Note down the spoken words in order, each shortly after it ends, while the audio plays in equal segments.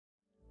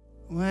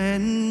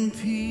When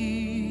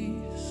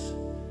peace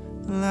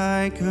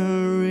like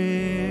a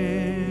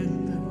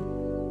river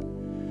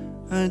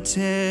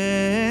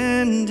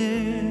attendeth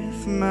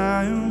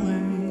my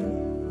way,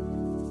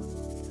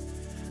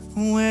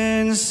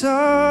 when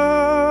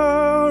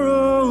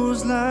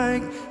sorrows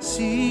like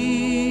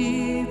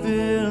sea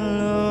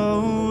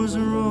billows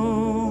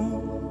roll,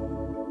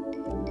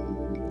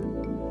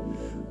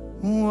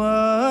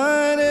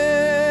 whatever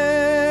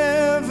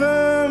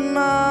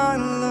my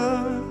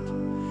lot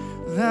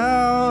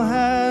thou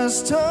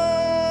hast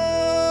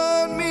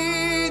taught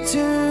me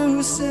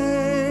to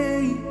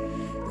say,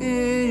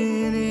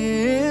 it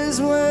is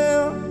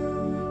well,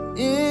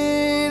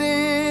 it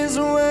is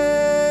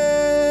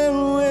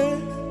well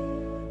with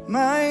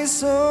my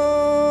soul.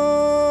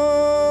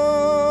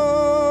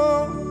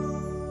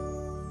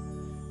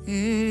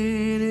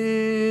 It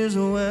is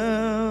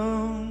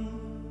well,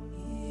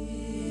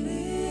 it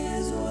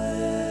is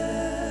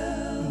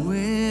well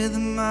with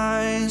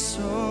my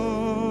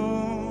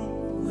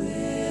soul,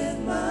 with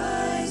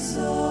my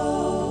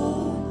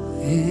soul.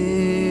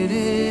 It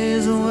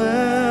is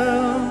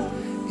well,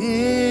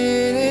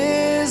 it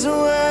is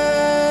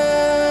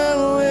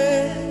well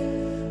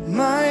with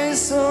my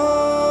soul.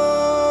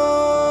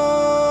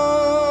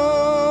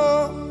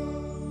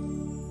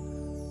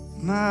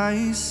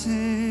 My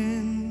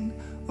sin,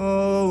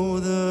 oh,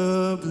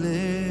 the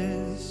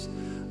bliss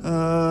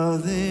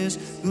of this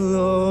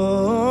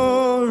glorious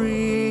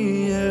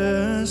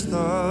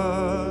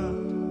thought.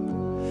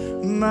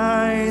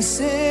 My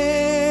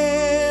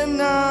sin,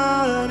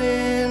 not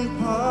in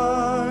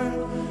part,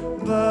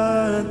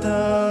 but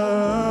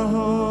the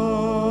whole,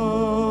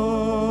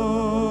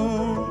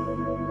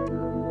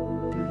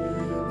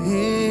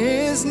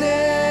 is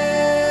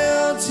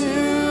nailed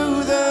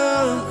to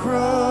the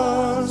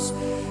cross,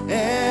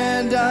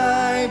 and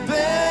I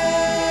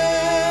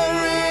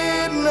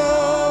bear it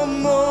no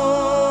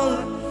more.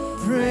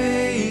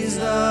 Praise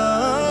the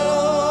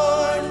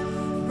Lord,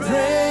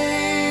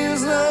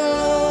 praise the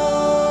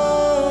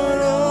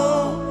Lord,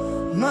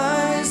 oh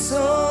my soul.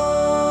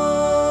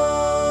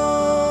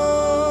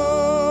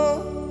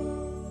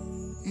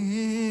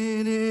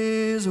 It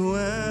is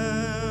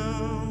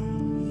well,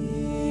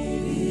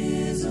 it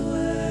is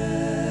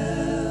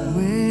well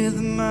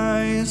with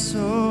my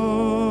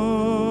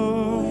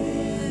soul,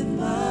 with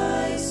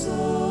my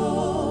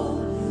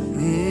soul.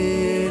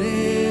 It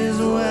is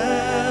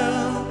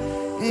well,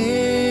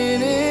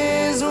 it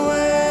is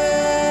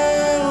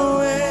well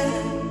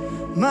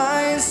with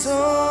my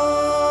soul.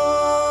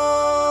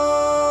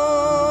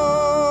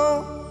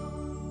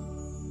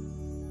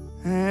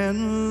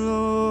 And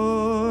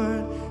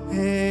Lord,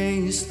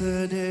 haste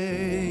the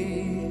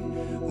day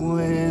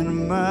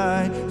when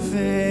my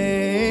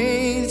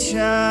faith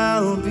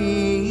shall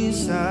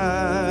beside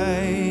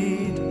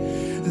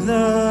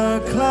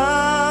the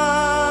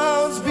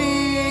clouds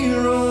be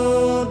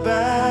rolled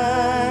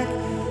back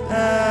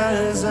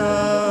as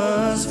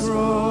a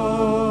scroll.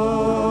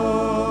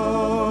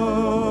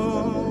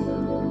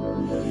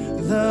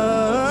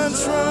 The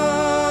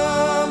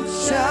trump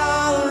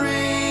shall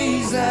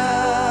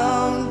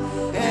resound,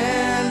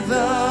 and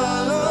the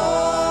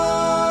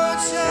Lord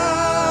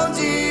shall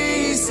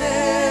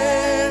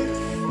descend.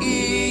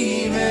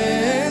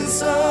 Even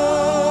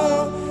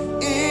so,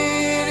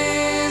 it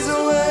is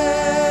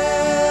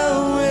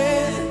well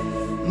with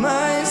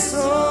my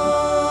soul.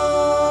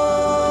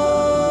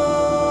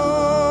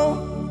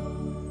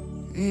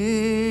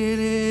 It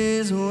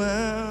is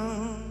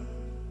well,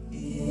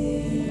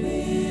 it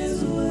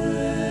is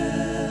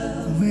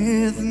well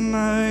with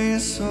my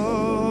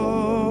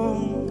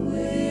soul,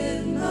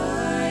 with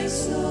my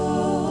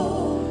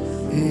soul.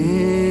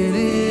 It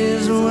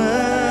is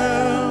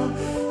well,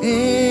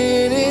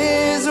 it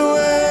is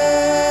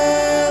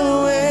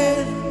well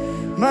with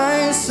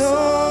my soul.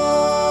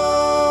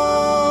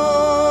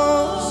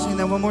 Sing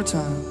that one more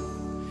time.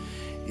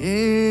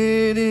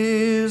 It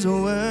is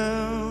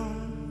well,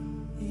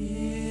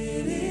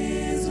 it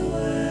is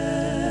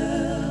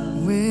well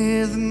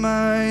with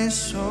my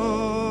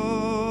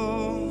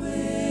soul,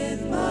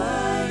 with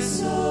my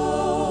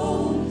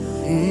soul.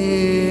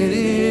 It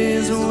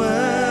is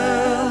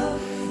well,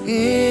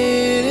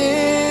 it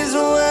is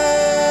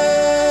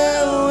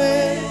well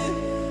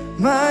with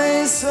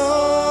my soul.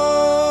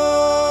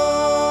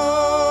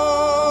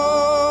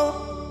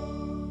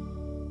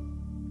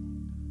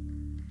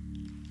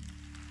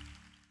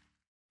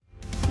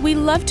 We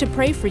love to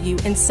pray for you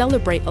and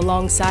celebrate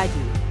alongside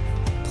you.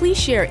 Please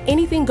share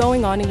anything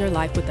going on in your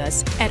life with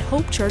us at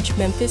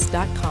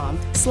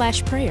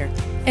hopechurchmemphis.com/prayer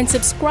and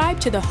subscribe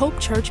to the Hope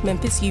Church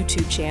Memphis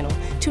YouTube channel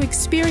to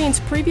experience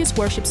previous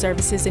worship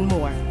services and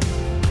more.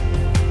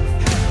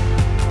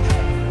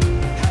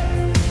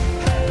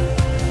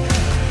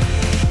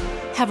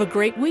 Have a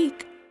great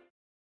week.